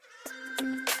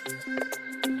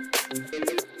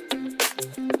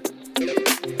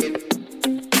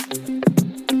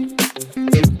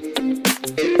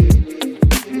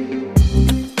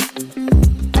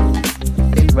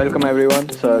Welcome everyone.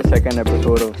 So second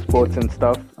episode of Sports and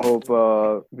Stuff. Hope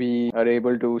we are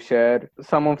able to share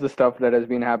some of the stuff that has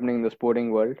been happening in the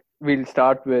sporting world. We'll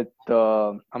start with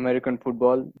American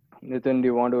football. Nitin, do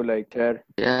you want to share?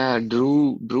 Yeah,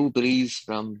 Drew Brees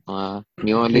from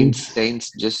New Orleans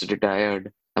Saints just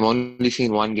retired. I've only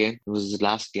seen one game. It was the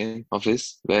last game of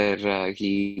his where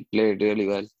he played really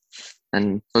well,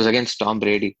 and it was against Tom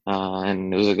Brady,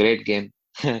 and it was a great game.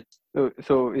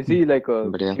 So is he like a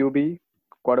But yeah, QB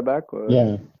quarterback or?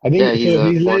 Yeah, I yeah, think he's so.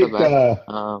 a He's like quarterback.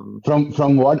 Um,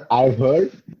 from what I've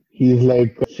heard, he's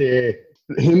like say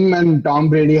him and Tom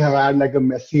Brady have had like a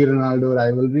Messi Ronaldo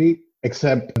rivalry,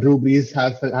 except Drew Brees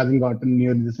hasn't gotten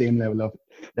nearly the same level of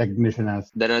recognition as.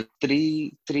 there are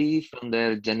three from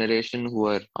their generation who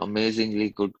are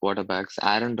amazingly good quarterbacks: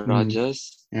 Aaron Mm,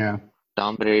 Rodgers, yeah.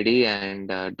 Tom Brady and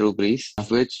Drew Brees, of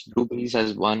which Drew Brees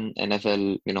has one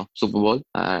NFL, Super Bowl.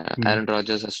 Mm. Aaron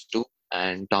Rodgers has two,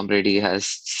 and Tom Brady has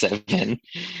seven.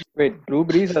 Wait, Drew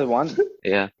Brees has one.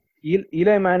 Yeah,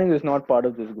 Eli Manning is not part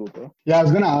of this group, huh? Yeah, I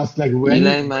was gonna ask like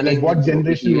Eli like what Manning,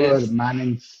 generation he were is.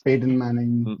 Manning's, Peyton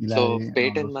Manning, So Eli, and all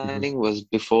Peyton those people. Manning was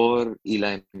before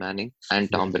Eli Manning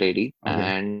and Tom Okay, Brady, okay.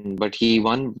 and but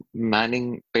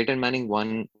Peyton Manning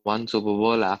won one Super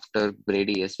Bowl after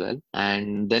Brady as well,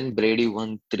 and then Brady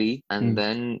won three, and Mm.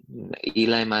 then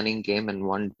Eli Manning came and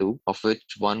won two, of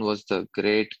which one was the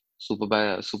great Super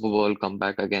Bowl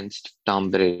comeback against Tom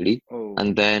Brady, Oh,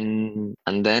 and then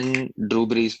Drew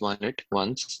Brees won it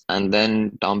once, and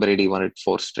then Tom Brady won it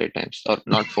four straight times, or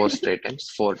not four straight times,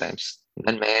 four times.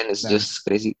 That man is Damn. just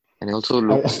crazy. And he also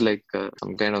looks like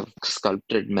some kind of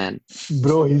sculpted man.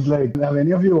 Bro, he's like, have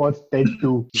any of you watched Ted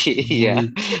 2 Yeah.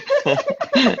 movie?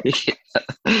 Yeah,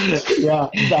 Yeah.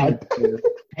 that.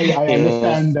 I Yeah.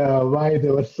 understand why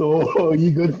they were so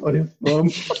eager for his sperm.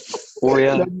 Oh,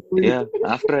 yeah. That movie. Yeah.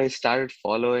 After I started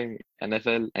following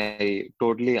NFL, I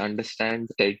totally understand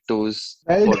Ted 2's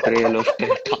Right? portrayal of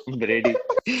Tom Brady.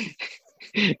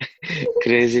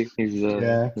 Crazy.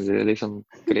 Yeah. He's really some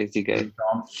crazy guy.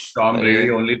 Well, Tom Brady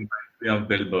Anyway. only reminds me of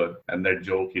Bill Burr and that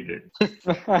joke he did.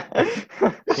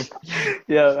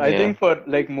 yeah, I Yeah. think for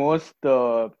most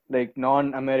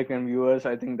non-American viewers,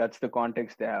 I think that's the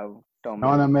context they have. Tom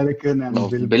Brady. Non-American and No,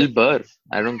 Bill Bill Burr Burr. fans.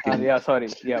 I don't think. Yeah, sorry.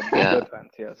 Yeah, Bill Yeah. Burr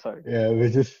fans. Yeah, sorry. Yeah,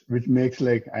 which makes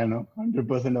like I don't know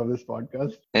 100% of this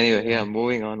podcast. Anyway, yeah,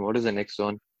 moving on. What is the next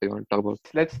one we want to talk about?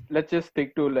 Let's just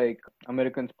stick to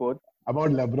American sports.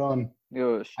 About LeBron,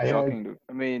 Yo, I heard. shocking, dude.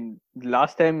 I mean,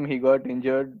 last time he got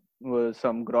injured was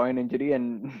some groin injury,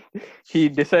 and he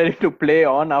decided to play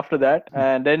on after that.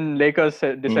 And then Lakers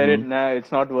decided, nah,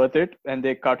 it's not worth it, and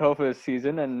they cut off his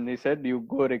season. And he said, "You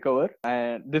go recover."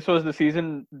 And this was the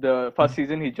first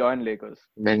season he joined Lakers.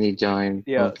 When he joined.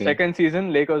 Yeah, Okay. second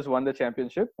season Lakers won the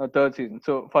championship. Third season,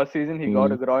 so first season he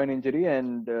got a groin injury,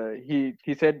 and he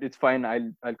said it's fine.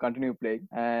 I'll continue playing,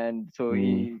 and so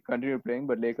he continued playing.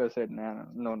 But Lakers said, nah,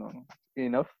 no,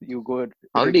 enough. You go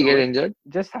How did he get recover. injured?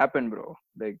 Just happened, bro.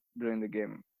 During the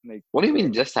game, What do you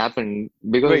mean just happened?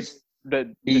 wait, Because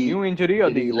the he new injury or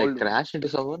did he the old one? crash into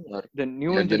someone, or The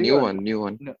new the injury new or one, no,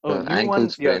 the new ankle one? Yeah,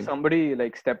 sprain, somebody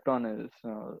stepped on his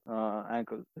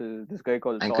ankle. This guy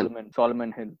called ankle.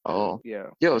 Solomon Hill. Oh,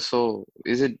 Yeah, so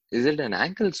is it an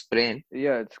ankle sprain?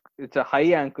 yeah. It's a high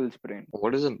ankle sprain.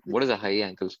 What is a high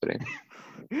ankle sprain?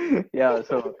 Yeah,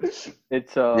 so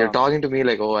it's You're talking to me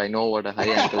like, oh, I know what a high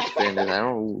ankle sprain is. I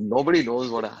don't. Nobody knows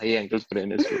what a high ankle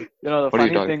sprain is. the What are you funny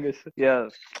talking? thing is, yeah.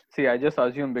 See, I just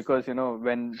assume because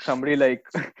when somebody like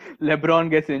LeBron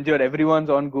gets injured, everyone's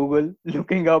on Google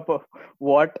looking up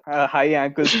what a high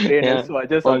ankle sprain Yeah, is. So I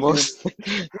just almost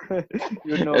assumed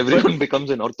but everyone becomes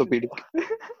an orthopedic.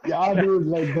 Yeah, dude,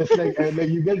 like that's like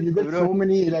you get Bro. so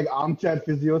many like armchair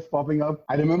physios popping up.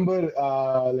 I remember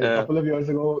a Yeah. couple of years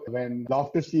ago when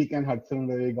Loftus-Cheek and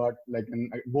Hudson-Odoi got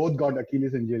both got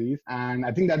Achilles injuries, and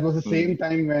I think that was the same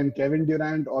time when Kevin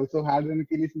Durant also had an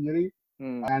Achilles injury.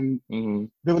 And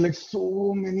there were like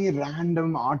so many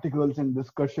random articles and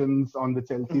discussions on the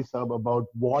Chelsea sub about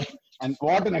what an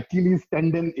Achilles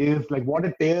tendon is, like what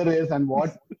a tear is and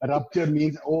what a rupture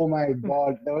means. Oh my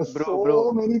God, there were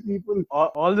so many people.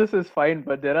 all this is fine,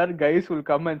 but there are guys who'll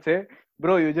come and say,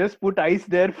 bro, you just put ice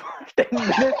there for 10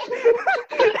 minutes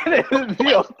and it will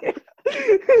be okay.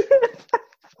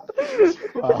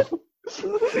 Wow.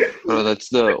 Bro, that's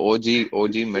the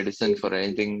OG medicine for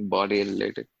anything body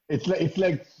related. It's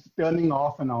like turning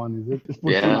off and on, is it? Just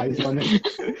put some Yeah. ice on it.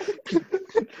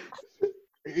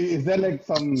 Is there like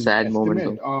some Sad moment,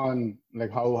 estimate on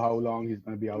like how long he's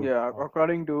going to be out. Yeah,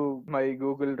 according to my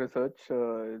Google research,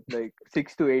 like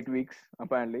 6 to 8 weeks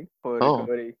apparently for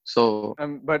recovery. So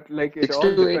But like it six all to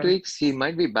eight depends. weeks, he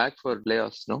might be back for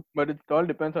playoffs, no? But it all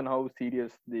depends on how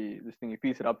serious this thing. If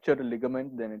he's ruptured a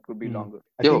ligament, then it could be longer.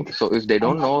 I think So if they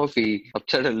don't know if he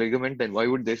ruptured a ligament, then why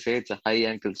would they say it's a high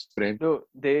ankle sprain? So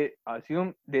they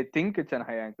think it's an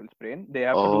high ankle sprain. They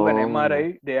have to do an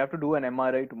MRI. They have to do an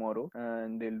MRI tomorrow,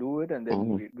 and they'll do it, and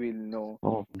then we'll know.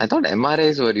 I thought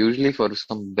MRIs were usually for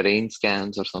some brain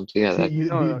scans or something like that. Do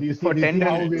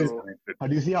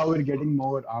you see how we're getting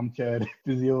more armchair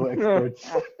physio experts?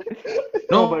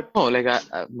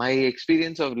 My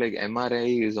experience of like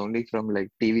MRI is only from like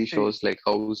TV shows like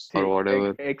House or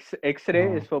whatever.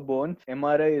 X-ray is for bones.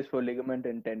 MRI is for ligament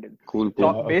and tendon. Cool.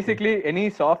 Basically, any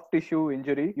soft tissue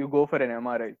injury, you go for an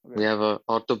MRI. Okay. We have a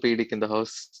orthopedic in the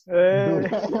house.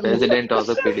 Resident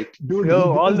orthopedic. Dude,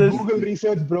 all this Google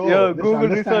research, bro. Yeah, Google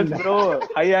research, bro.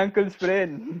 High ankle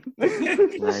sprain.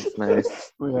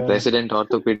 Nice. Resident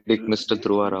orthopedic, Mr.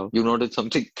 Dhruva Rao. You noted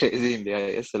something crazy in the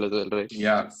ISL as well, right?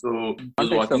 Yeah. So I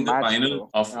was watching the final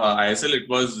of ISL. It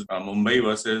was Mumbai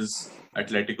versus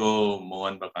Atletico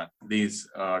Mohan Bagan. These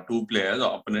two players,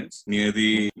 opponents, near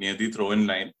the throw-in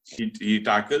line. He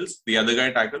tackles, the other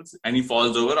guy tackles, and he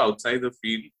falls over outside the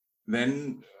field.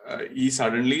 Then he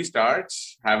suddenly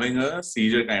starts having a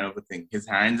seizure kind of a thing. His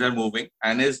hands are moving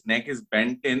and his neck is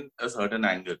bent in a certain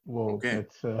angle. Whoa, okay.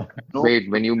 Wait,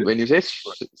 when you say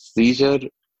seizure,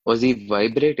 was he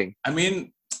vibrating? I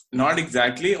mean, not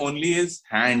exactly. Only his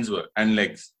hands were and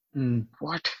legs.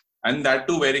 What? And that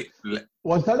too very.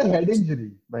 Was that a head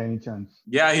injury by any chance?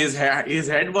 Yeah, his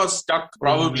head was stuck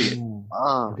probably.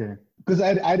 Okay. Because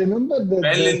I remember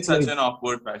in such an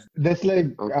awkward fashion. There's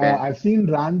I've seen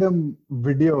random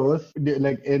videos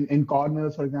like in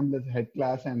corners, for example, there's a head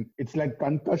clash and it's like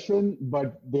concussion,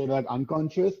 but they're like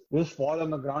unconscious. They just fall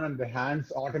on the ground and the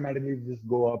hands automatically just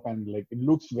go up and like it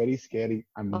looks very scary.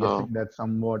 I'm guessing that's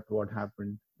somewhat what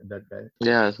happened with that guy.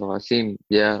 Yeah, so I've seen.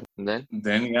 Yeah, and then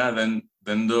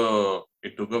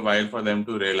it took a while for them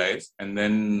to realize, and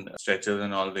then stretchers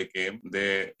and all they came.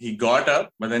 He got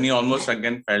up, but then he almost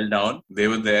again fell down. They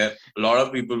were there. A lot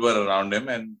of people were around him,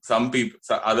 and some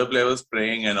other players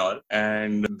praying and all.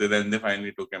 And then they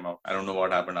finally took him out. I don't know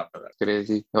what happened after that.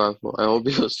 Crazy. I hope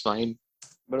he was fine.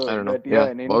 Bro, I don't know.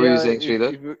 In India,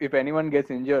 if anyone gets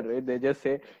injured, right, they just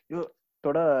say, "You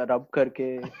thoda rub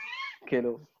karke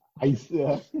khelo."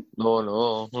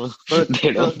 No.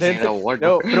 They don't say that. What?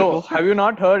 No, bro, have you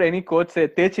not heard any coach say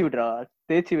 "Techi vitra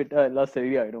la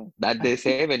seria"? I know. That they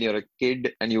say when you're a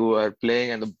kid and you are playing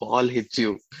and the ball hits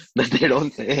you. That they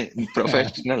don't say in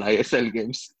professional ISL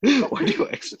games. What do you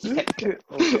expect?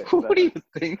 What do you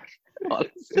think all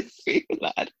these people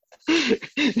are?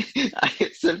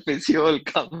 ISL physio will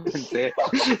come and say,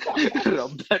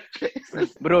 "Rub that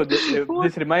place." Bro,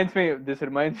 this reminds me of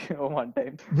one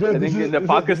time. Bro, I think in the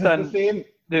Pakistan.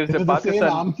 There's the same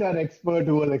armchair expert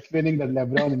who was explaining the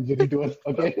LeBron injury to us.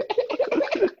 Okay.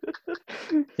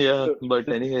 Yeah, but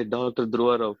anyway, Dr.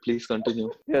 Dhruva Rao, please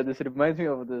continue. Yeah, this reminds me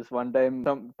of this one time,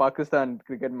 some Pakistan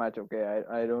cricket match. Okay,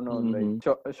 I don't know. Like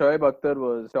Shoaib Akhtar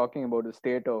was talking about the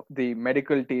state of the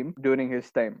medical team during his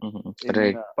time,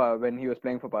 when he was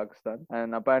playing for Pakistan.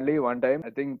 And apparently, one time, I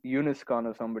think Yunus Khan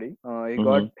or somebody, he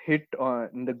got hit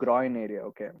in the groin area.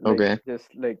 Okay,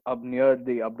 just like up near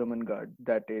the abdomen guard,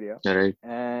 that area. Right.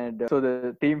 And so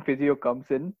the team physio comes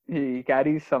in. He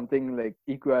carries something like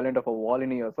equivalent of a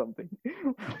Volini or something.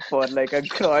 For like a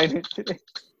groin injury.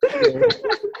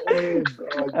 Oh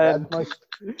God, that must.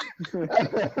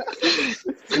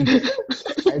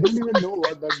 I don't even know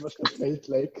what that must have felt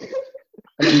like.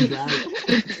 And I'm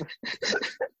glad.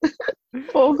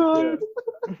 Oh God.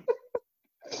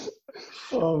 Yeah.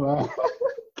 Oh man.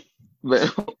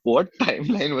 What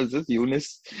timeline was this?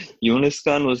 Yunus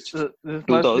Khan was 2000s.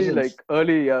 Must be like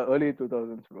early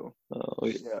 2000s, bro. Oh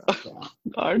yeah.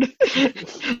 God.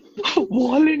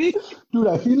 Volini. Dude,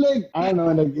 I feel like, I don't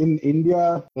know, like in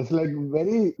India, there's like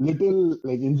very little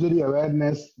like injury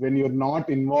awareness when you're not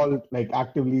involved like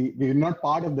actively. We're not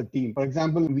part of the team. For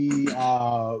example, we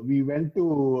went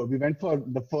for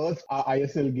the first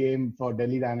ISL game for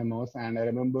Delhi Dynamos, and I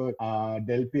remember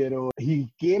Del Piero.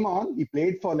 He came on. He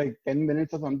played for like 10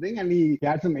 minutes or something, and he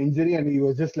had some injury, and he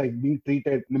was just like being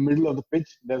treated in the middle of the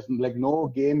pitch. There's like no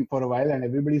game for a while, and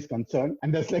everybody's concerned.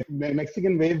 And there's like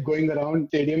Mexican wave going around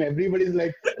stadium. Everybody's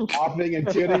like laughing and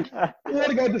cheering.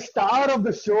 Poor guy, the star of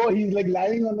the show, he's like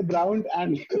lying on the ground,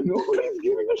 and nobody's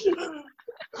giving a shit.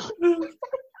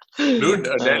 Dude,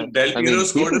 Del Piero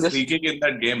scored a people free just kick in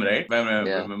that game, right? If I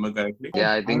yeah. remember correctly.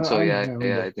 Yeah, I think so. I Yeah, don't yeah,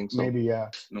 remember. I think so. Maybe, yeah.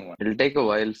 No. It'll take a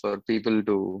while for people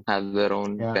to have their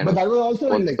own Yeah. kind But of that was also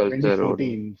in sports like culture or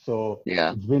 2014. So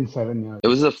yeah. it's been 7 years. It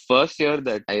was the first year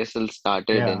that ISL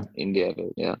started Yeah. in India,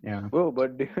 right? Yeah. Yeah. Oh,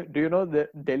 but do you know that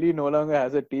Delhi no longer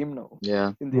has a team now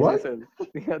Yeah. in the What? ISL?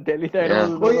 Yeah, Delhi Yeah. Dynamos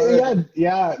is Oh, no longer.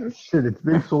 yeah. Shit, it's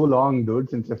been so long, dude,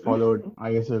 since I followed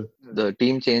ISL. The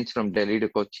team changed from Delhi to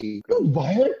Kochi. Dude,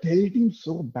 why are Delhi teams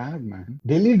so bad, man?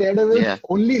 Delhi Daredevils Yeah.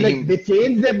 only like Team. they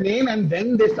changed their name and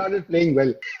then they started playing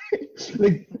well.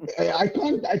 Like I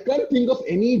can't think of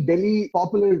any Delhi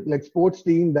popular like sports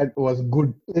team that was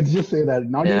good. Let's just say that.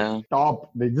 Not Yeah. even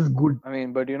top. They're just good. I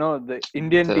mean, but the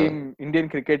Indian The, Indian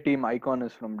cricket team icon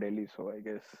is from Delhi, so I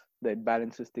guess that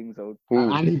balances things out. who?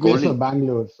 And he plays for Kohli.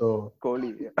 Bangalore, so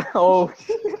Kohli. Yeah. Oh.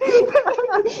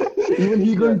 even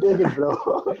he Yeah. couldn't take it, bro.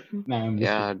 Nah, I'm just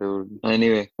Yeah, dude.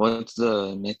 Anyway, what's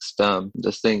the next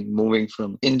this thing moving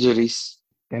from injuries?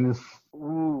 tennis.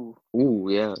 Ooh. Ooh,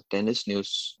 yeah, tennis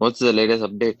news. What's the latest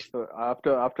update? So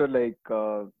after like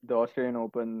the Australian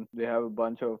Open, they have a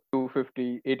bunch of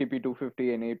 250 ATP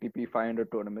 250 and ATP 500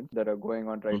 tournaments that are going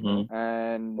on right now.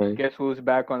 And Right. guess who's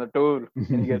back on the tour?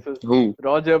 Can you guess who? Who?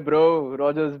 Roger, bro.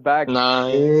 Roger's back.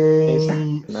 Nice.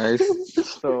 Hey. Nice.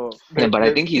 So Yeah, but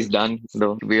I think he's done,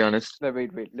 though, to be honest.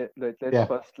 wait. Let's Yeah.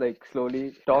 first like slowly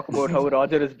talk about how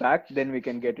Roger is back. Then we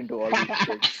can get into all these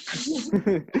things.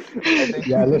 I think.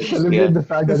 Yeah, let's celebrate Yeah. the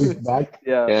fact that he's back.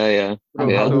 Yeah. Yeah. Bro,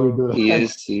 Yeah. How do we do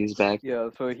that? He's back. Yeah,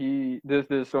 so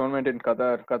this tournament in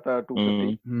Qatar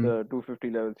 250, Mm. the 250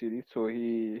 level series. So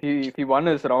he won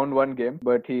his round one game,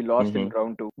 but he lost in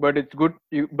round two. But it's good.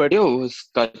 Yo, was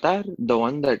Qatar the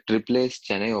one that replaced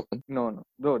Chennai Open?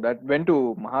 No, that went to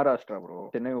Maharashtra, bro.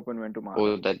 Chennai Open went to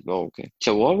Maharashtra. Okay.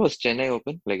 So what was Chennai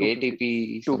Open? Like 250.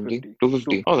 ATP something?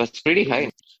 250. 250. Oh, that's pretty high.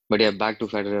 But yeah, back to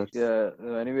Federer. Yeah.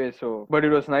 Anyway, but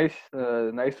it was nice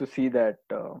to see that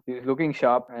he's looking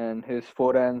sharp and his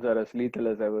forehands are as lethal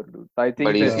as ever, dude. I think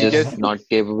But he's that just not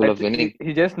capable of winning.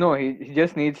 he just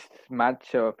needs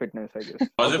match fitness, I guess.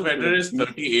 Roger Federer is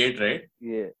 38, right?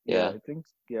 Yeah, I think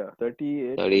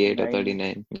 38. 38 or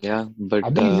 39. Yeah, but I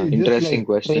think he should interesting just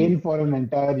question. train for an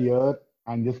entire year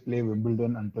and just play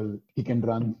Wimbledon until he can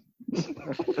run.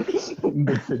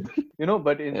 That's it.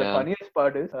 But the Yeah. funniest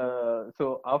part is, so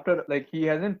after like he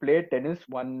hasn't played tennis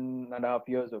 1.5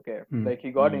 years, okay? Like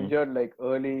he got injured like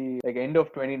early, like end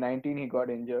of 2019 he got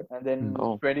injured, and then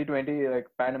 2020 like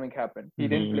pandemic happened. He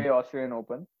didn't play Australian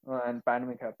Open, and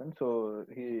pandemic happened, so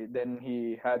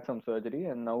he had some surgery,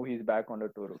 and now he's back on the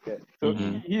tour, okay? So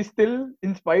he's still,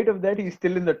 in spite of that, he's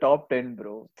still in the top 10,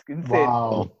 bro. It's insane.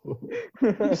 Wow.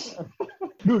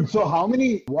 Dude, so how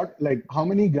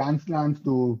many Grand Slams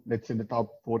do, let's say, the top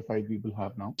 4-5 people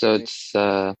have now? So it's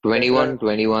 21,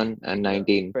 21, and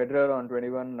 19. Federer on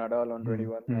 21, Nadal on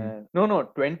 21, and no,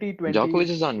 20. Djokovic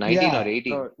is on 19 or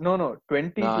 18. No,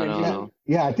 20. No.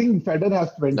 Yeah, I think Federer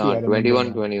has 20. No, I remember 21,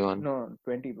 that. 21. No,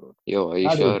 20, bro. Yo, are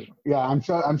you sure? Yeah, I'm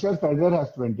sure Federer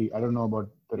has 20. I don't know about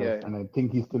the rest, Yeah. and I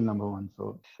think he's still number one.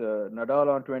 So It's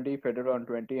Nadal on 20, Federer on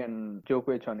 20, and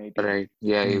Djokovic on 18. Right.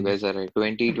 Yeah, you guys are right.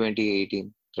 20, 20,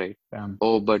 18. Right. damn.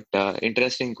 Oh, but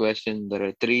interesting question. There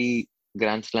are 3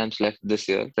 Grand Slams left this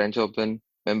year: French Open,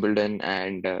 Wimbledon,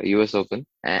 and US Open.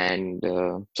 And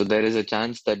so there is a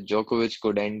chance that Djokovic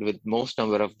could end with most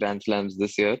number of Grand Slams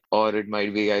this year, or it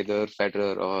might be either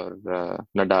Federer or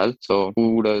Nadal. So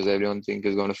who does everyone think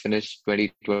is going to finish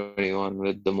 2021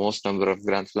 with the most number of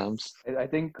Grand Slams? I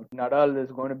think Nadal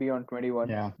is going to be on 21.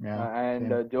 Yeah. And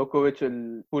Djokovic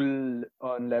will pull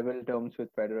on level terms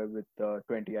with Federer with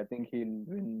 20. I think he'll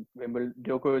win Wimbledon.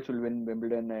 Djokovic will win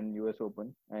Wimbledon and US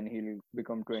Open, and he'll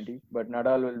become 20. But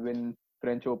Nadal will win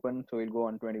French Open, so he'll go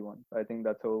on 21. I think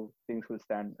that's how things will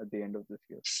stand at the end of this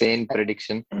year. Sane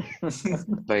prediction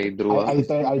by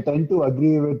Dhruva. I tend to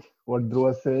agree with what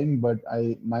Dhruva is saying, but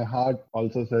my heart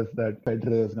also says that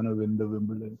Federer is going to win the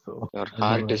Wimbledon. So Your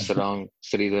heart is wrong,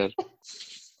 Sridhar.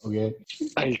 Okay.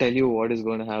 I'll tell you what is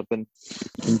going to happen.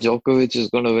 Djokovic is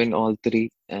going to win all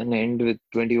 3 and end with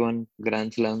 21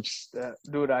 Grand Slams.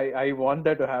 Dude, I want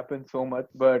that to happen so much,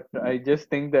 but I just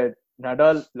think that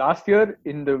Nadal last year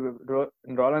in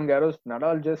Roland Garros,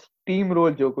 Nadal just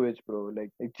steamrolled Djokovic, bro. Like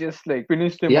it just like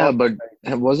finished him off. But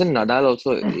wasn't Nadal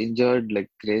also injured like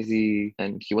crazy,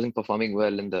 and he wasn't performing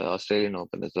well in the Australian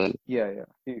Open as well? Yeah.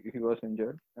 He was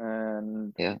injured,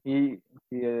 and yeah, he's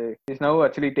now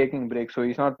actually taking breaks, so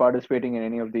he's not participating in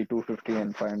any of the 250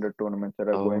 and 500 tournaments that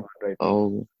are going on right now.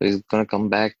 Oh, he's gonna come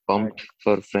back pumped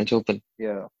for French Open.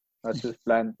 Yeah, that's his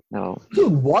plan. No.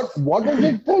 Dude, what is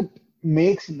it that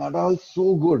makes Nadal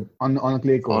so good on a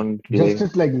clay court?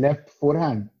 Just like left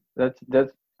forehand. That's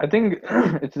I think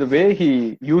it's the way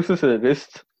he uses his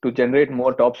wrist to generate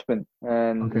more topspin,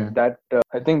 and that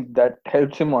I think that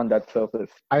helps him on that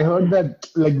surface. I heard that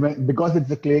because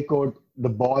it's a clay court, the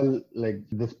ball, like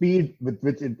the speed with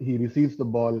which he receives the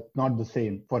ball, not the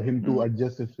same for him to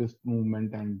adjust his wrist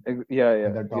movement and yeah,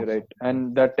 you're right.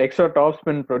 And that extra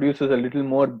topspin produces a little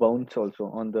more bounce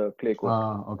also on the clay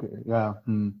court. Okay, yeah.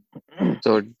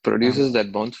 So it produces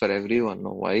that bounce for everyone.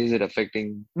 No? Why is it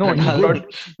affecting? No,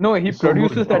 he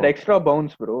produces that extra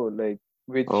bounce, bro. Like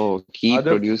which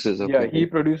produces. Okay. Yeah, he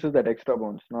produces that extra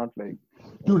bounce, not like.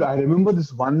 Dude, I remember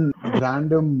this one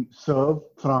random serve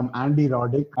from Andy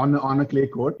Roddick on a clay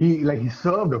court. He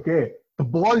served, okay. The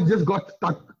ball just got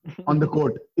stuck on the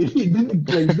court. It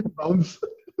didn't bounce.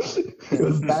 It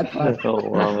was that hard. Oh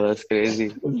wow, that's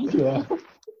crazy. Yeah.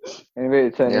 Anyway,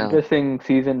 it's an interesting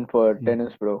season for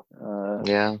tennis, bro.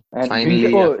 And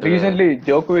finally, recently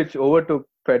Djokovic overtook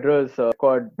Federer's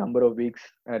record number of weeks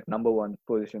at number 1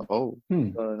 position. Oh,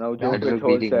 now Djokovic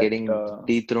holds that. Getting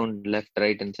dethroned left,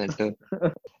 right, and center.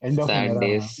 End of Sad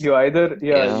days. You either,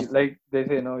 like they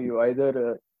say, you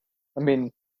either.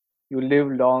 You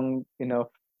live long enough.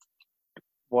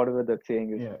 Whatever that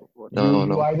saying is. Yeah. No.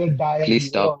 You either die. Please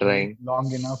stop trying.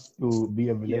 Long enough to be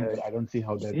a villain, but I don't see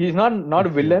how that. He's not a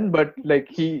villain, but like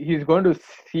he's going to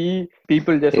see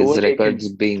people just his overtake records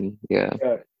him. being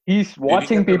He's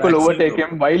watching people overtake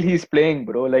him while he's playing,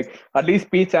 bro. Like at least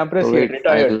Pete Sampras he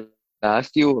retired. I'll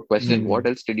ask you a question. What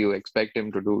else did you expect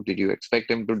him to do? Did you expect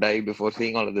him to die before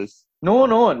seeing all of this? No.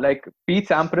 Like Pete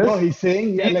Sampras. No, he's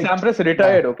saying Sampras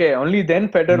retired. Okay, only then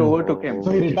Federer overtook him. So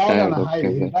he retired on a high.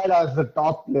 Okay. He retired as the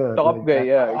top player. Top guy,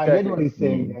 exactly. I get what he's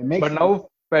saying. But now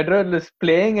Federer is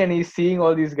playing and he's seeing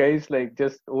all these guys like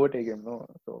just overtake him. No,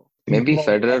 so. Maybe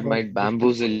Federer might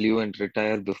bamboozle you and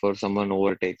retire before someone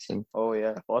overtakes him. Oh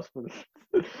yeah, possible.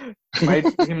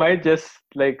 he might just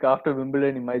like after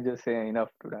Wimbledon, he might just say enough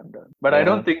to I'm done. But I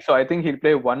don't think so. I think he'll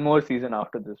play one more season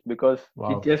after this because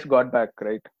he just got back,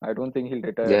 right? I don't think he'll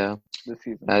retire this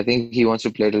season. I think he wants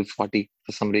to play till 40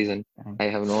 for some reason. I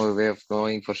have no way of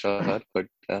knowing for sure, but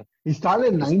he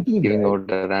started 19. Giving out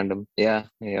a random. Yeah.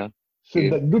 So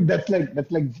dude, that's like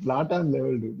Zlatan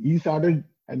level, dude. He started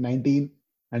at 19.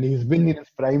 And he's been in his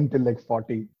prime till like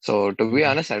 40. So, to be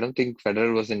honest, I don't think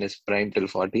Federer was in his prime till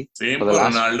 40. Same for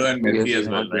Ronaldo and Messi as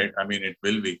well, right? I mean, it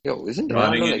will be. Yo, isn't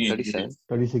Ronaldo like 37?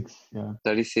 36, yeah.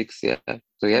 36, yeah.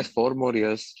 So, he has 4 more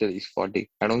years till he's 40.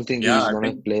 I don't think he's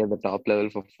going to play at the top level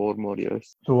for 4 more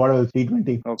years. So, what else?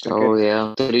 T20? Okay. Oh,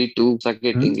 yeah. 3-2. Suck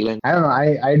it, England. I don't know.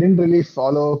 I didn't really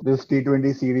follow this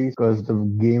T20 series because the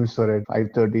games were at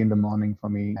 5:30 in the morning for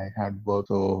me. I had work,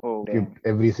 so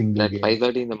every single game. At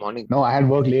 5:30 in the morning? No, I had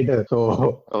work later,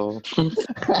 so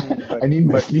I need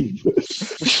my sleep.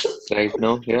 Right,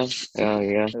 no,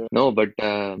 yeah. No, but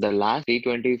the last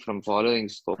T20 from following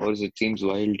scores, it seems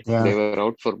wild. Yeah. They were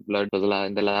out for blood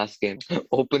in the last game.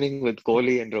 Opening with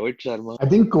Kohli and Rohit Sharma. I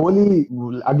think Kohli,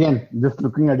 again, just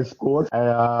looking at his scores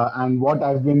and what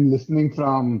I've been listening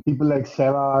from people like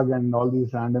Sehwag and all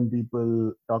these random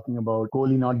people talking about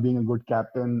Kohli not being a good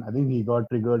captain, I think he got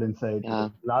triggered inside. Yeah.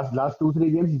 Last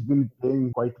 2-3 games, he's been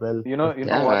playing quite well. You know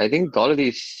what? I think all of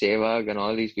these Sehwag and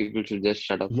all these people should just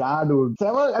shut up. Yeah, dude.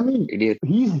 Sehwag, I mean, idiot.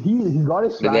 He's got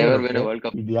his swagger. Did they ever win a World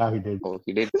Cup? Yeah, he did. Oh,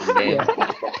 he did.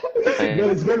 No,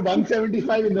 it's got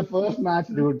 175 in the first match,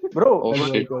 dude. Bro,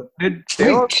 did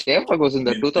Sehwag was in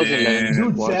the 2011?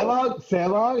 Dude,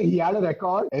 Sehwag, he had a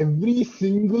record. Every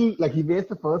single, he faced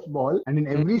the first ball, and in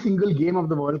every single game of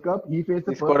the World Cup, he faced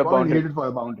the first ball and he hit it for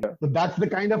a boundary. So that's the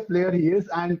kind of player he is,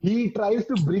 and he tries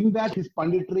to bring that his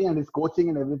punditry and his coaching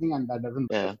and everything, and that doesn't.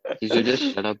 Yeah, he should just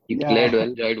shut up. He played well,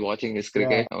 enjoyed watching his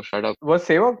cricket. Now shut up. Was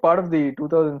Sehwag part of the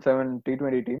 2007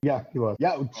 T20 team? Yeah, he was.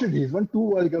 Yeah, he's won 2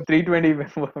 World Cups.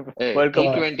 320 World Cup.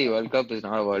 T20 World Cup is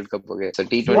not a World Cup, okay? It's a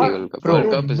T20 World Cup.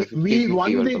 World Cup is a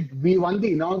 50-50 World Cup. We won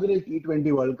the inaugural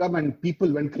T20 World Cup and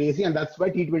people went crazy, and that's why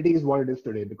T20 is what it is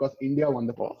today, because India won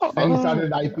the cup. Then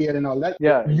started IPL and all that.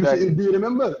 Yeah. Do you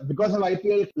remember? Because of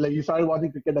IPL, you started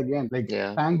watching cricket again. Thank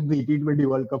the T20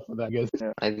 World Cup for that, I guess.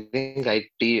 Yeah. I think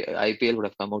IPL would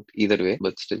have come out either way,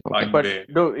 but still. But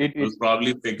no, it was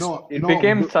probably fixed. It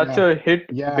became such a hit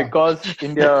because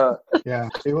India. Yeah,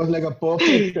 it was like a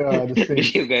perfect.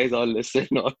 You guys all listen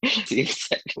or seems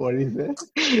sad. What is it?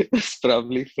 It's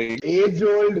probably fake.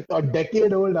 Age-old or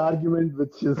decade-old argument,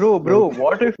 which is bro.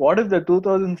 What if the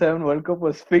 2007 World Cup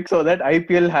was fixed so that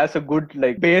IPL has a good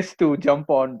base to jump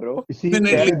on, bro? You see,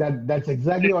 that's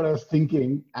exactly what I was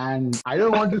thinking, and I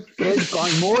don't want to spread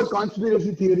more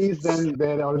conspiracy theories than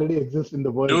there already exist in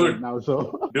the world right now.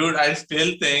 So, dude, I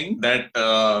still think that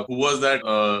who was that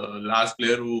last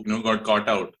player who got caught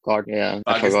out?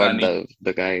 I forgot Pakistani.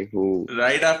 the guy who.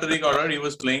 Right after he got out, he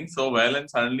was playing so well and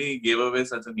suddenly gave away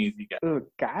such an easy catch.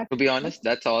 Cat? To be honest,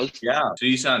 that's also Yeah,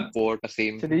 Srishant. sport,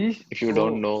 Asim. Shrish? If you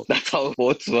don't know, that's how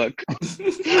sports work.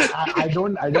 I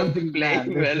don't think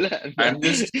Playing well. I'm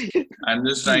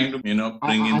just trying to, bring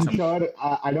in I'm some. sure.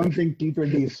 I don't think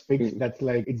T20 is fixed. That's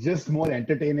like it's just more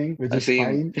entertaining, which is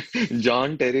Asim, fine.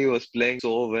 John Terry was playing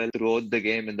so well throughout the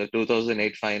game in the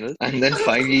 2008 final, and then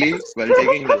finally, while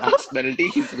taking the last penalty,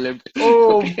 he slipped.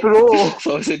 Oh, bro.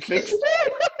 So is it fixed?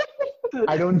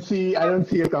 I don't see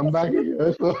a comeback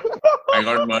here. So. I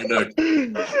got murdered.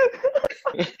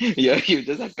 Yeah, you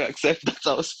just have to accept that's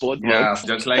how sport Yeah, works.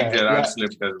 just like Gerrard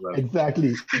slipped as well.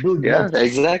 Exactly, dude. Yeah,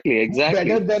 exactly.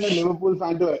 Better than a Liverpool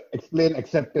fan to explain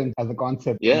acceptance as a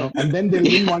concept, Yeah. And then they'll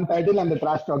win one title and the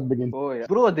trash talk begins. Oh yeah,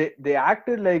 bro. They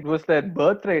acted like it was their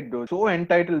birthright, though. So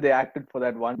entitled they acted for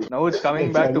that one. Now it's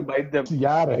coming back to bite them.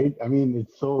 Yeah, right. I mean,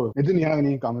 it's so. Didn't you have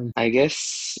any comments? I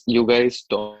guess you guys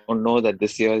don't know that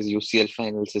this year's UCL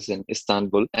finals is in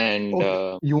Istanbul, and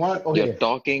you're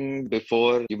talking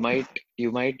before you might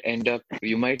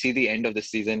see the end of the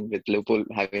season with Liverpool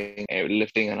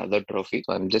lifting another trophy.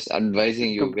 So I'm just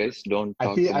advising you guys, don't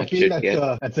talk too much shit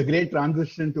yet. That's a great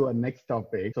transition to our next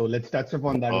topic. So let's touch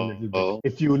upon that a little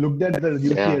bit. If you looked at the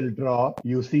UCL draw,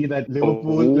 you see that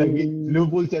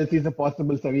Liverpool Chelsea is a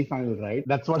possible semi-final, right?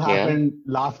 That's what happened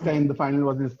last time. The final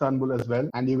was in Istanbul as well,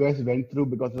 and you guys went through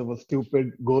because of a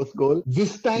stupid ghost goal.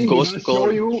 This time we're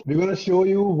gonna show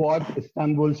you what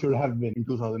Istanbul should have been in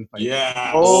 2005.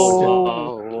 Yeah.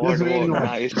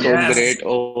 Nice. So great.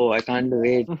 Oh, I can't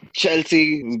wait.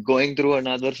 Chelsea going through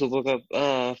another Super Cup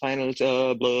finals.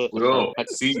 Bro,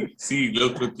 see,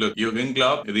 look. Jurgen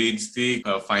Klopp reached the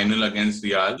final against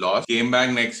Real, lost, came back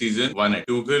next season, won it.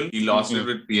 Tuchel, he lost it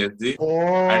with PSG.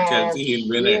 At Chelsea, he'll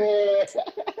win it.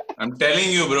 I'm telling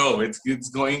you, bro, it's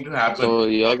going to happen. So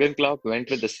Jurgen Klopp went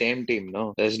with the same team,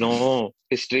 no? There's no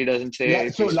history doesn't say he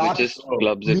switches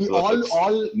clubs it works.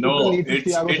 No,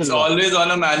 it's always on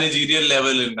a managerial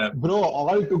level in that. Bro,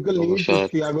 all Tuchel needs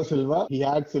is Thiago Silva. He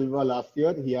had Silva last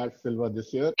year. He had Silva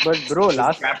this year. But bro,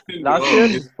 last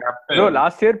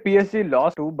year PSG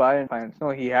lost 2 Bayern finals. No,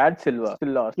 he had Silva.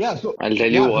 Still lost. Yeah, so I'll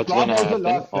tell you what's gonna happen.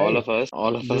 All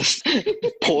of us,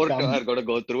 Porto are gonna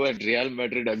go through, and Real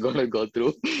Madrid are gonna go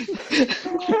through.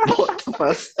 Both of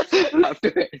us have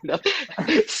to end up.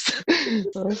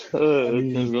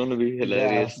 It's going to be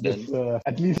hilarious then.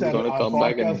 At least they're going to come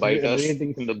back and bite us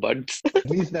in the buds. At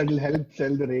least that will help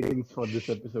sell the ratings for this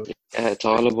episode. Yeah, it's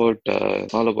all about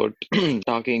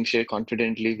talking shit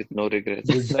confidently with no regrets.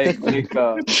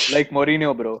 like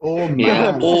Mourinho, bro. Oh man.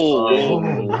 Yeah.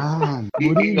 Man.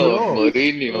 Mourinho.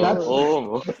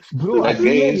 Bro, that guy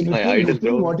is my idol,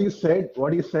 bro. What you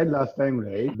said last time,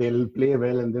 right? They'll play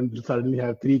well and then suddenly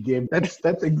have 3 games.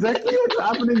 That's exactly what's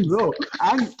happening, bro.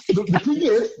 And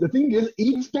the thing is,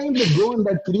 each time they go on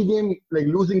that 3-game like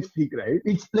losing streak, right?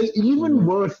 It's like even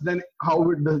worse than how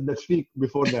the streak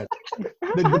before that.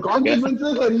 The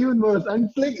consequences are even worse, and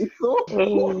it's so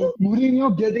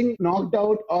Mourinho getting knocked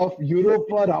out of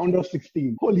Europa round of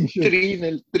 16. Holy shit!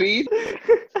 3-0.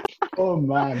 Oh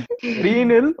man.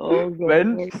 3-0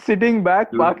 when sitting back,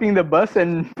 parking the bus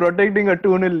and protecting a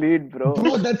 2-0 lead, bro.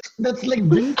 Bro, that's like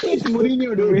vintage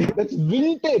Mourinho, dude. That's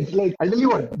vintage. Like, I'll tell you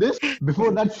what,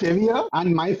 before that Sevilla,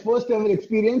 and my first ever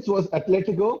experience was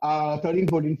Atletico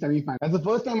 13-14 semi-final. That's the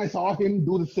first time I saw him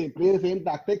play the same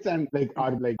tactics, and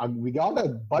we got a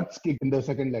butt kick in the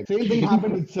second leg. Same thing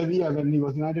happened with Sevilla when he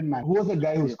was United man. Who was the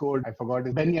guy who scored? I forgot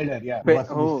his Ben Yedder. Yeah. Ben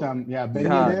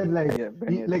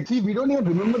Yedder. See, we don't even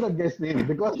remember that guy's name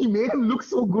because he made him look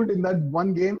so good in that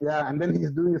one game. Yeah, and then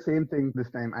he's doing the same thing this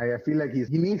time. I feel like he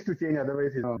needs to change,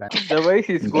 otherwise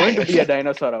he's going to be a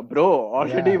dinosaur, bro.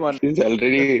 Already one. He's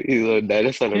a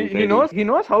dinosaur. He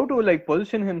knows how to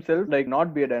position himself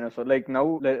not be a dinosaur.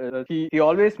 Now he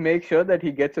always makes sure that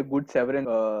he gets a good severance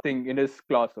thing in his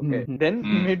clause. Okay. Then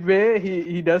midway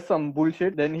he does some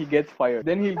bullshit. Then he gets fired.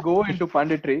 Then he'll go into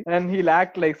punditry and he'll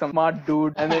act like some smart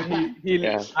dude. And then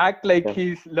he'll act like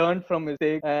he's learned from his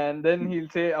mistake. And then he'll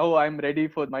say, "Oh, I'm ready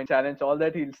for my challenge." All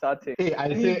that he'll start saying. Hey,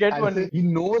 he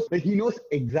knows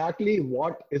exactly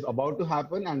what is about to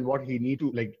happen and what he need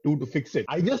to do to fix it.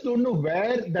 I just don't know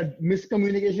where that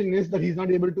miscommunication is that he's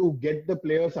not able to get the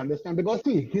players understand, because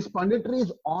see, his punditry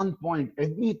is on point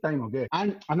every time. Okay,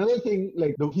 and another thing,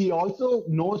 he also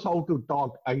knows how to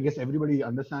talk. I guess everybody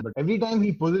understands, but every time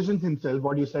he positions himself,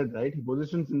 what you said, right? He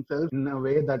positions himself in a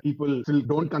way that people still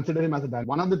don't consider him as a dad.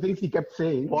 One of the things he kept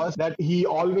saying was that he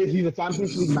he's a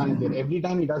Champions League manager. Every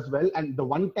time he does well. And the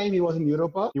one time he was in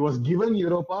Europa, he was given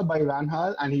Europa by Van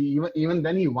Gaal, and he even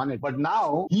then he won it. But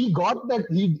now he got that,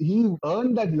 he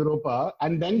earned that Europa,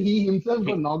 and then he himself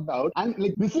got knocked out. And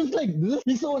this is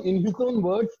his own, in his own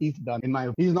words, he's done. In my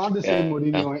opinion, he's not the same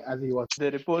Mourinho as he was.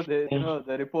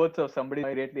 The reports of somebody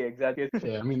greatly exaggerated.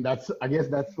 Yeah, I mean I guess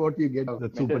that's what you get of the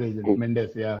super agent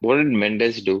Mendes. Yeah. What did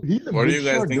Mendes do? What do you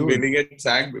guys think? Will he get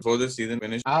sacked before the season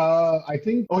finishes? I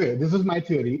think this is my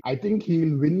theory. I think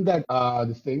he'll win that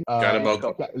Carabao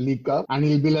Cup. League Cup, and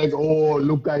he'll be like, "Oh,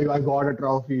 look, I got a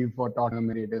trophy for Tottenham."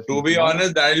 To be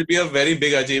honest, that will be a very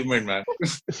big achievement, man.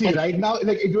 See, right now,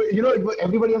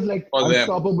 everybody was like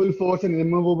unstoppable force and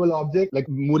immovable object, like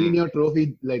Mourinho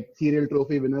trophy, like serial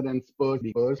trophy winner, and Spurs.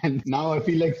 And now I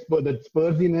feel like that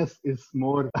Spursiness is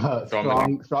more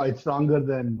strong. It's stronger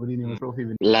than Mourinho trophy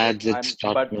winner. Lads, it's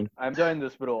Tottenham. But I'm enjoying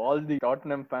this, bro. All the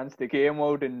Tottenham fans, they came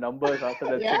out in numbers after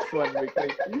that 6-1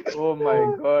 victory. Oh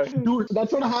my god, dude,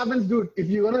 that's what happens, dude. If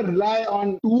you're gonna rely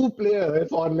on two players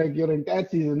for like your entire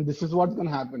season, this is what's gonna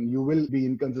happen. You will be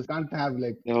inconsistent. Can't have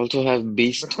like. They also have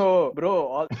Beast. Bro,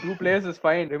 all two players is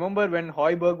fine. Remember when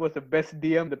Højbjerg was the best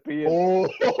DM the previous? Oh,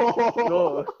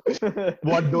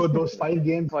 what those 5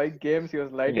 games? 5 games, he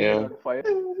was lighting it on fire.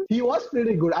 He was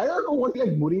pretty good. I don't know what like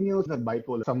Mourinho's are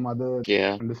bipolar, some other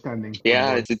understanding.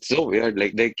 Yeah, it's so weird.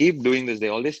 Like they keep doing this. They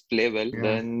always play well.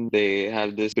 Then they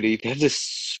have this brief. They have this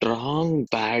strong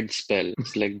bad spell.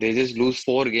 It's like they just lose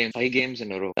 5 games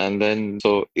in a row, and then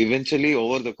so eventually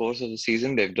over the course of the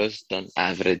season they've just done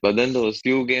average. But then those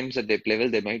few games that they play well,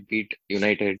 they might beat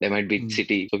United. They might beat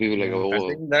City. So people are like, I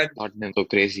think that Tottenham so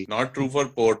crazy. Not true for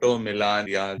Porto, Milan,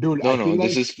 Real. Dude, no.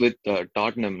 This is with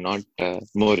Tottenham, not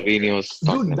Mourinho's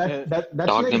Tottenham. Dude, that's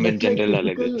Tottenham like, in general are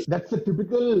like this. That's a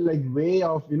typical like way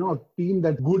of a team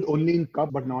that's good only in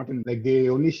cup, but not in like they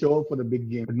only show up for the big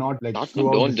game, but not like.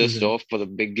 Tottenham don't just show up for the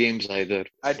big games either.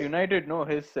 At United, no,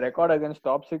 his record against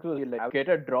top 6 was like get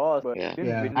a draw, but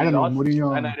didn't win. I don't know,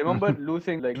 Mourinho. And I remember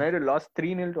losing like United lost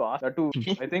 3-0 to Arsenal.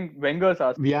 I think Wenger's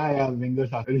Arsenal. Yeah,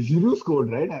 Wenger's Arsenal. Giroud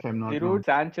scored, right? If I'm not wrong. Giroud,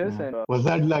 Sanchez, and was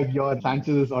that like your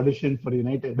Sanchez's audition for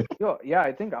United? Yeah,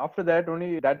 I think after that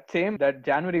only that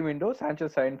January window,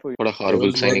 Sanchez signed for. What a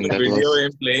horrible signing that video was.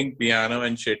 him playing piano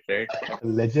and shit, right?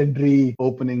 Legendary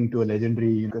opening to a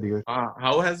legendary career.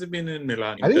 How has it been in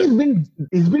Milan? I think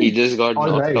he's been. He just got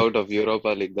knocked right. out of Europa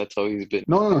League. That's how he's been.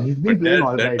 No, he's been playing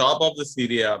all they're right. top of the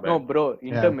Serie A. No, bro,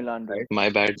 Inter Milan, right? My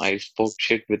bad. I spoke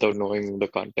shit without knowing the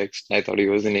context. I thought he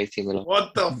was in AC Milan.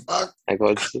 What the fuck? I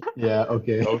got. Yeah.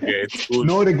 Okay. Okay, it's cool.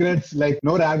 No regrets. Like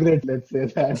no regrets. Let's say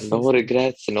that. No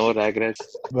regrets.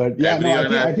 But yeah,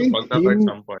 I think at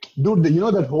some point. Dude,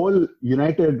 that whole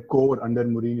United core under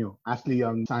Mourinho, Ashley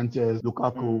Young, Sanchez,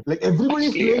 Lukaku, like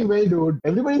everybody's playing well, dude.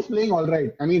 Everybody's playing all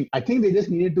right. I mean, I think they just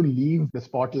needed to leave the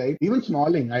spotlight. Even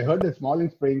Smalling, I heard that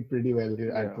Smalling's playing pretty well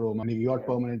here at Rome, and he got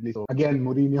permanently. So again,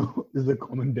 Mourinho is the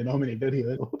common denominator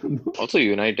here. Also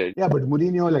United. Yeah, but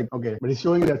Mourinho, but he's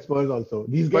showing it at Spurs also.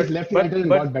 These guys left United and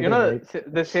got better,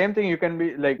 right? The same thing you can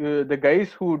be like the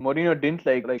guys who Mourinho didn't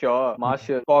like Shaw,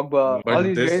 Martial, Pogba, but all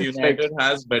these this guys. United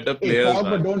has better players.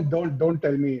 Pogba, don't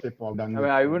tell me it's Pogba. I mean,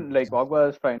 I wouldn't like Pogba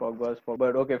is fine.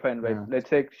 But okay, fine. Right. Let's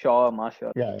say Shaw,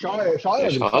 Martial. Yeah,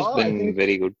 Shaw's been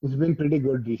very good. He's been pretty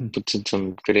good recently. Puts in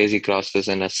some crazy crosses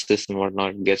and assists and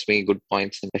whatnot. Gets me good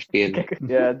points in FPL.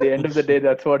 Yeah, at the end of the day,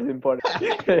 that's what's important.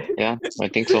 Yeah, I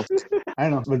think so. I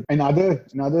don't know, but in other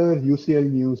UCL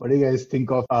news, what do you guys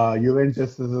think of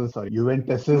Juventus'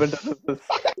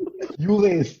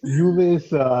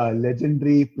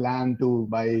 legendary plan to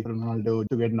buy Ronaldo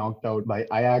to get knocked out by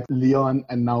Ajax, Lyon,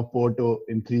 and now Porto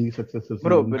in 3 successive seasons?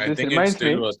 Bro, but this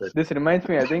reminds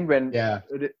me. I think when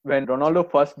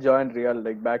Ronaldo first joined Real,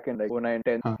 like back in like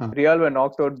 2009-10, Real were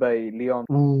knocked out by Lyon.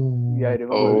 Ooh. Yeah, I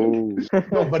remember.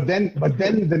 No, but then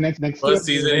the next first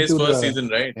season,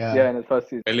 right? Yeah, in his first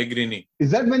season. Pellegrini.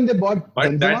 Is that when they bought?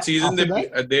 But Benzema that season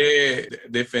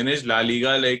they finished La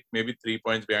Liga like maybe 3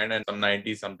 points behind and some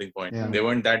 90 something points. Yeah. They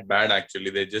weren't that bad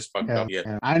actually. They just fucked up.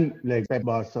 Yeah. And like Pep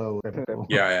Barca.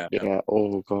 Yeah.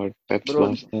 Oh god, Pep's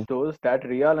Bro, Barca. that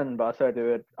Real and Barca, they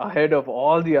were ahead of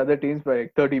all the other teams by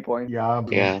like 30 points. Yeah,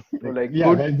 bro. Yeah. So, like,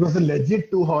 it was a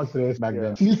legit 2-horse race back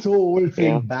then. Feels so old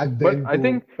saying back then. But I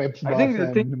think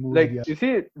the thing, like, you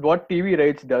see what TV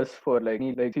rights does for like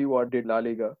see what did La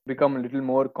Liga become a little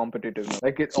more competitive now.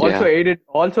 Like it also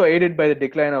aided by the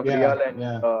decline of Real and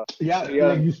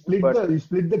like you split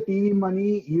the TV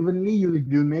money evenly only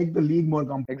you'll make the league more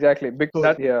competitive. Exactly.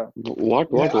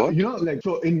 What? Like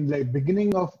so in like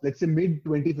beginning of let's say mid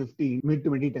 2015, mid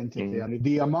 2010, say,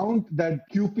 the amount that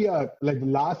QPR, like the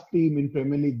last team in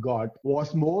Premier League, got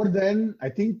was more than I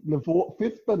think the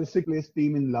fifth or the sixth place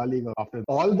team in La Liga. After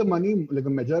all the money, like the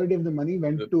majority of the money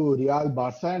went to Real,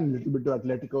 Barca, and a little bit to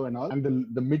Atletico and all. And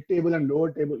the mid-table and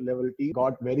lower table level team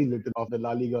got very little of the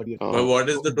La Liga. But what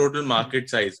is the total market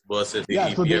size versus the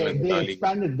so EPL and they La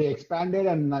Liga? They expanded,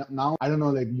 and now I don't know.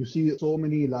 Like you see so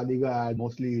many La Liga ads,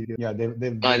 mostly. Yeah,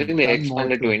 they've I think they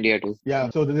expanded to India too. Yeah,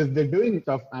 so they're doing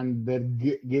stuff and they're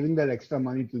giving that extra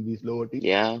money to these lower teams.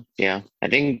 Yeah. I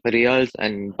think Real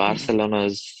and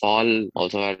Barcelona's fall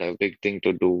also had a big thing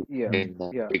to do in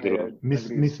that big role.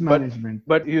 Mismanagement.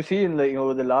 But you see in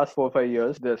over the last 4 or 5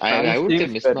 years, I would say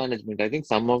mismanagement. I think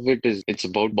some of it's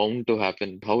about bound to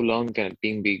happen. How long can a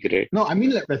team be great? No, I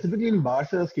mean like specifically in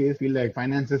Barca's case, I feel like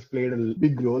finances played a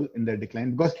big role in their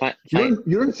decline because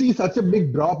you don't see such a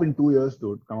big drop in 2 years,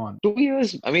 dude. Come on. 2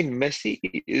 years. I mean, Messi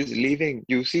is leaving.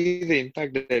 You see the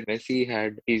impact that Messi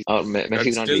had.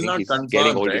 Messi's not leaving. He's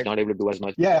getting old. Right? He's not able to do as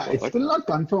much. Yeah, it's still not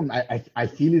confirmed. I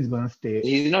feel he's gonna stay.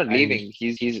 He's not leaving.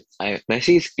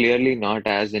 Messi is clearly not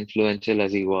as influential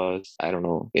as he was. I don't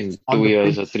know in 2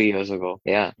 years or 3 years ago.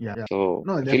 Yeah. So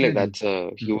I feel like that's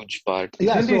a huge part.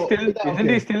 Yeah. Isn't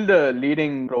he still the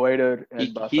leading provider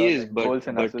at Barca? He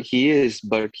is,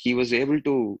 but he was able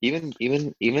to even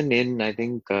in I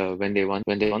think when they won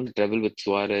the treble with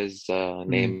Suarez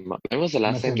name. When was the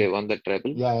last time they won the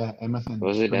treble? Yeah, Emerson.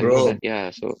 Was it Bro, Emerson?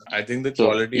 Yeah. So I think the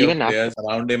quality of players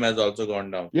around him has also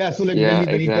gone down. Yeah. So like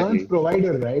when he turns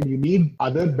provider, right? You need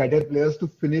other better players to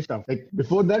finish stuff. Like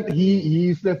before that, he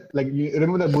used to you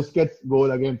remember the Busquets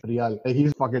goal against Real? Like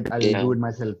he's fuck it, I'll do it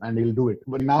myself, and he'll do it.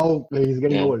 But now he's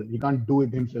getting old. He can't do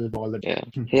it himself all the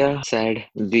time. Yeah, sad.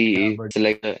 It's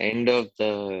like the end of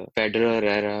the Federer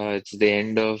era. It's the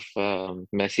end of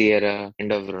Messi era,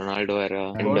 end of Ronaldo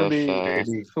era, end of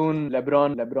soon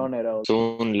LeBron era.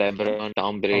 Soon LeBron,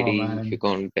 Tom Brady, if you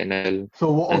count NL.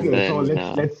 So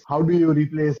let's. How do you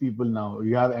replace people now?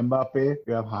 You have Mbappe,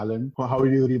 you have Haaland. How do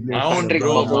you replace Mount,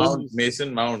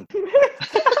 Mason Mount.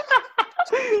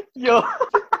 Yo.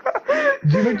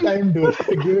 Give it time, dude.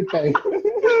 Give it time.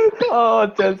 Oh,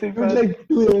 Chelsea fans. Like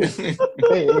 2 years.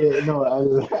 hey, no,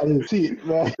 I'll see.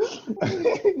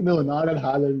 No, not at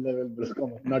Haaland level, bro. Come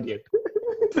on, not yet.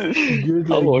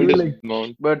 How old is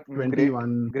Mount? But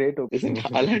 21. Great. Isn't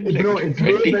Haaland bro, it's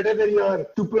way better than your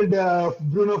stupid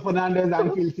Bruno Fernandes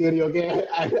Anfield theory, okay?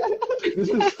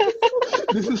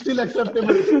 This is still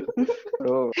acceptable.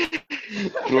 Bro.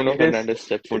 Bruno Fernandes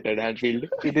step foot at Anfield.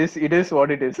 It is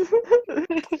what it is.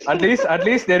 At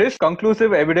least there is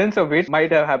conclusive evidence of it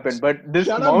might have happened. But this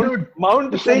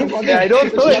Mount thing, I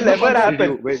don't know it'll ever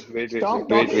happen. Wait,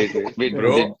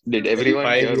 bro. Did everyone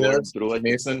hear what Bro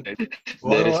Mason said?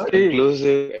 There is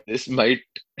conclusive. This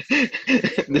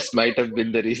might have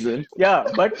been the reason. Yeah,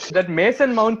 but that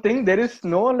Mason Mount thing, there is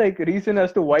no reason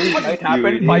as to why it might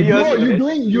happen 5 years. No,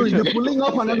 you're pulling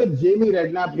off another Jamie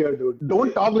Redknapp here, dude.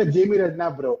 Don't talk like Jamie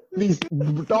Redknapp, bro. Please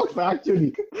talk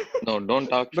factually. No, don't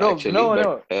talk factually.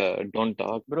 No. Don't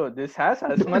talk. Bro, this has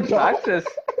as much facts as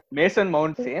Mason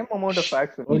Mount. Same amount of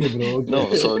facts. Okay, bro.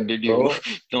 No, so did you?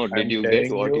 Did you get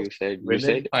what you said? You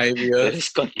said 5 years. There is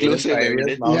conclusive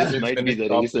evidence. This might be the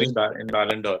reason. In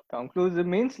Ballon d'Or. Conclusive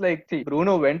means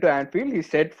Bruno went to Anfield, he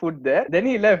set foot there, then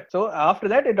he left. So after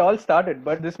that, it all started.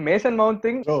 But this Mason Mount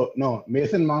thing. Oh no,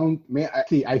 Mason Mount.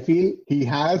 I feel he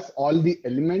has all the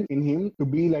elements in him to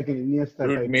be like an Iniesta.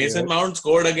 Dude, Mason Mount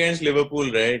scored against Liverpool,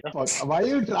 right? Why are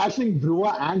you trashing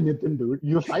Drua and Nitin, dude?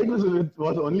 Your fight was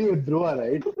only with Drua,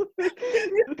 right?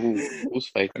 Who's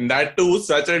fight? And that too,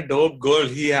 such a dope goal.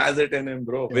 He has it in him,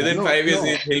 bro. Within 5 years,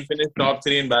 he'll finish top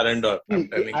 3 in Ballon d'Or.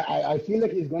 I feel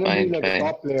like he's gonna be like a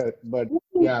top player, but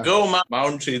yeah. Go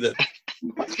Mount Sridhar.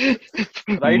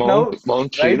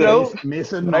 Mount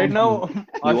Mason. Right now,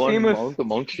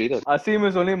 Asim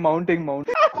is only mounting Mount.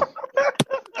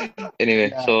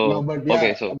 Anyway, so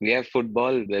we have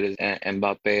football. There is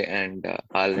Mbappe and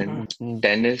Haaland.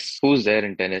 Tennis. Who's there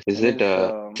in tennis? Is it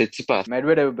Tsitsipas?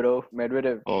 Medvedev, bro.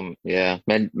 Medvedev. Yeah.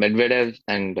 Medvedev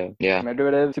and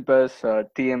Medvedev, Tsitsipas,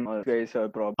 TM guys are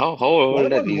problem. How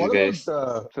old are these guys?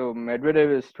 So Medvedev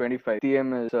is 25.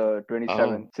 TM is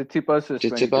 27. Tsitsipas is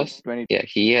 20. Yeah,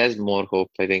 he has more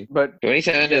hope, I think. But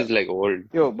 27 is like old.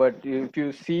 Yo, but if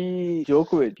you see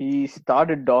Djokovic, he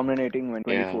started dominating when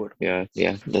 24. Yeah.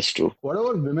 That's true. What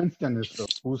about women's tennis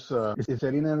though? Is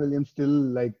Serena Williams still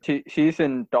like? She's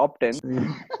in top 10.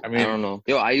 I don't know.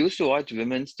 Yo, I used to watch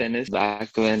women's tennis back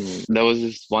when there was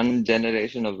this one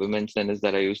generation of women's tennis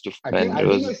that I used to. I When think it I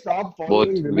was stopped both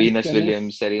following women's Venus tennis.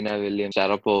 Williams, Serena Williams,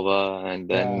 Sharapova, and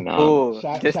then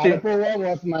Sharapova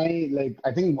was my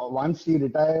I think once she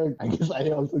retired, I guess I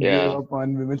also gave up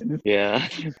on women's tennis. Yeah.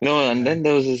 No, and then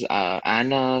there was this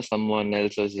Anna, someone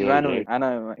else was here, right?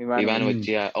 Anna Ivanovic.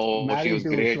 Yeah. Oh, Married she was to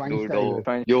great, dude. Oh,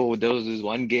 yo, there was this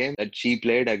one game that she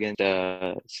played against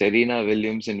Serena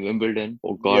Williams in Wimbledon.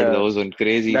 Oh God, that was one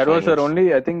crazy. That finals. was her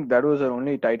only. I think that was her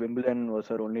only title. Wimbledon was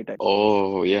her only title.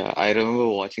 Oh yeah, I remember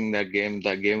watching that game.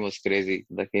 That game was crazy.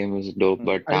 That game was dope.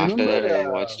 But after that, I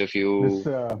watched a few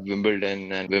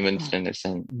Wimbledon and women's tennis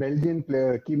and Belgian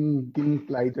player Kim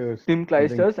Clijsters. Kim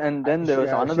Clijsters, and then there was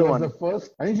another one.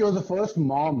 I think she was the first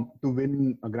mom to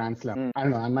win a Grand Slam. I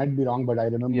don't know. I might be wrong, but I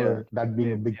remember that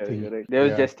being a big thing. Right. There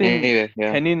was Justine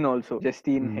Henin also.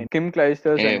 Henin. Kim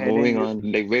Clijsters and Henin. Moving on.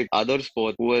 Wait, other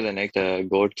sport. Who are the next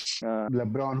goats?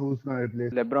 LeBron. Who's gonna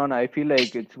replace LeBron? I feel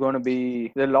like it's gonna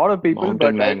be. There are a lot of people, Mountain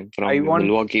but Man from I want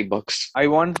Milwaukee Bucks. I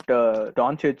want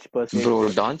Doncic personally. Bro,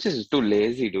 Doncic is too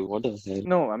lazy, dude. What the hell?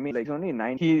 No, I mean he's only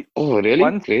 9. Oh,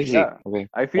 really? Crazy. Yeah. Okay.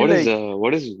 I feel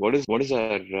what is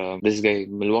our this guy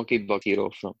Milwaukee Bucks hero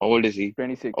from? How old is he?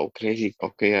 26. Oh, crazy.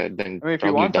 Okay, yeah. Then I mean, if probably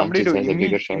you want somebody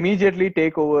to immediately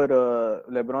take over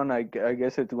LeBron, I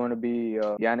guess it's going to be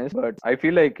Giannis. But I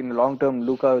feel like in the long term,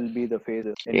 Luka will be the face.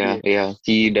 Yeah.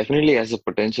 He definitely has a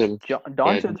potential.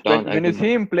 Doncic, when you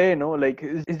see him play,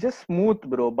 it's just smooth,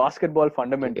 bro. Basketball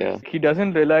fundamentals. Yeah. He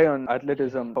doesn't rely on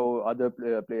athleticism for other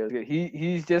players.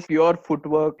 He's just pure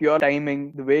footwork, pure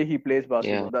timing, the way he plays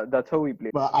basketball. Yeah. That's how he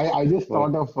plays. But I just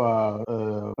thought of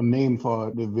a name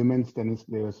for the women's tennis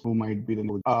players who might be the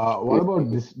most. What about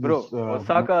this? Bro,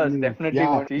 Osaka is definitely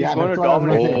going to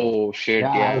dominate. Oh shit!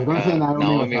 I was going to say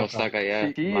Naomi Osaka.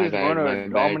 Yeah, she is going to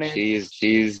dominate.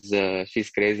 She's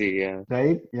crazy. Yeah.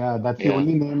 Right? Yeah, that's the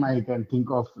only name I can think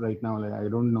of right now. I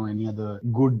don't know any other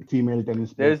good female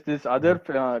tennis player. There's this other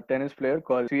tennis player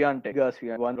called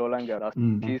Swiatek. Won Roland Garros.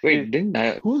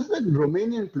 Who's that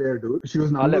Romanian player, dude? She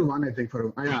was number 1, I think,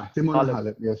 for Simona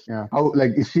Halep. Yes, yeah. How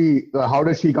is she? How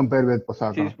does she compare with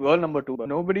Osaka? She's world number 2. But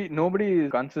nobody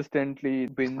consistently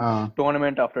wins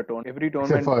tournament after tournament. Every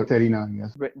tournament. Except for Serena,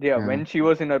 yes. When she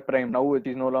was in her prime. Now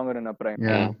she's no longer in her prime.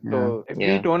 So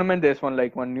every tournament there's one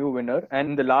new winner. And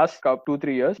in the last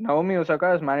 2-3 years, Naomi Osaka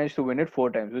has managed to win it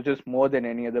 4 times, which is more than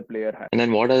any other player has. And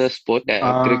then what other sport?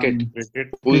 Cricket.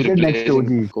 Cricket next to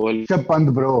OG. Rishabh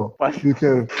Pant, bro.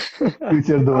 Future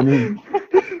Dhoni.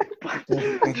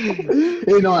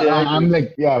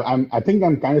 I think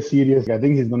I'm kind of serious. I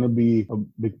think he's going to be a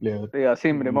big player. Yeah,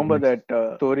 same. Remember that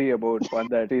story about Pant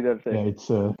that Sridhar said? Yeah, it's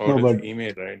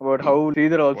email, right? About how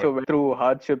Sridhar also went through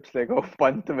hardships like how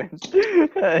Pant went.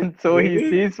 And so he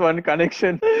sees one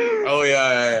connection. Oh,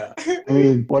 yeah. I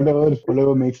mean,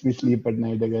 whatever makes me sleep at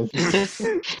night, I guess.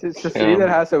 So Sridhar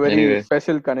has a very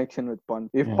special connection with Pant.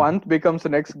 If Pant becomes the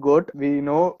next GOAT, we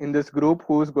know in this group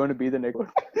who's going to be the next GOAT.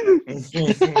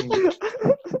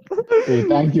 Hey,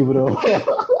 thank you, bro.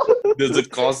 There's a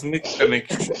cosmic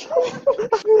connection.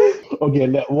 Okay,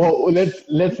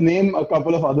 let's name a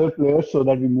couple of other players so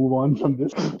that we move on from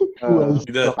this. Who else?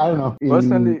 I don't know.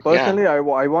 Personally, I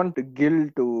want Gill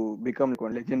to become a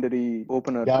legendary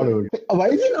opener. Yeah, dude. Why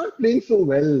is he not playing so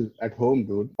well at home,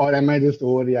 dude? Or am I just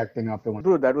overreacting after one?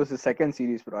 Dude, that was the second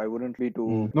series, bro. I wouldn't be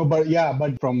too. No, but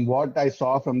from what I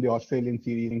saw from the Australian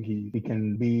series, I think he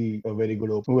can be a very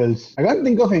good opener. Who else? I can't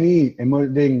think of any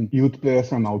emerging youth players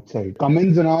from outside.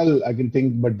 Cummins and all, I can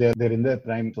think, but they're in their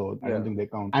prime, so I don't think they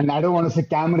count. And I don't want to say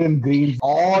Cameron Green.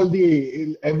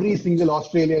 Every single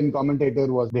Australian commentator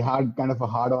they had kind of a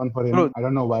hard on for him. Bro, I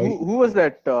don't know why. Who was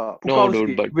that? Pukowski. No,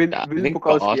 dude, but Will I think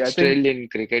Pukowski, Australian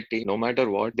cricket team, no matter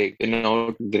what, they win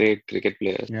out great cricket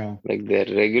players. Yeah. Like they're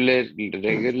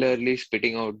regularly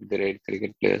spitting out great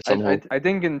cricket players. I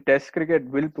think in Test cricket,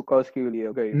 Will Pukowski will be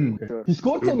okay. Sure. He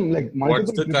scored some multiple.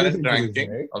 What's the current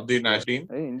ranking of the national team?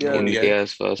 India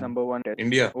is first. Number 1 Test.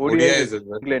 India. ODI is as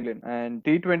well. England. And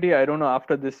T20, I don't know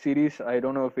after this series, I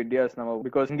don't know if India is number 1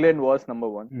 because England was number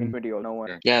 1 in 20 or now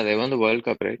 1. Yeah, they won the World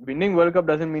Cup, right? Winning World Cup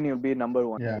doesn't mean you'll be number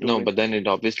 1. Yeah. No, but then it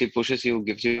obviously pushes you,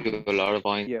 gives you a lot of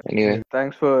points. Yeah. Anyway.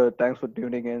 Thanks for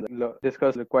tuning in.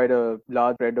 Discussed quite a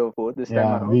large spread of both this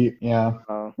time around.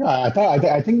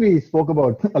 I think we spoke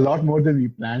about a lot more than we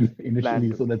planned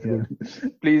initially, so that's good.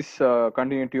 Please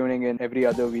continue tuning in every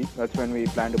other week. That's when we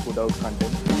plan to put out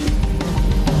content.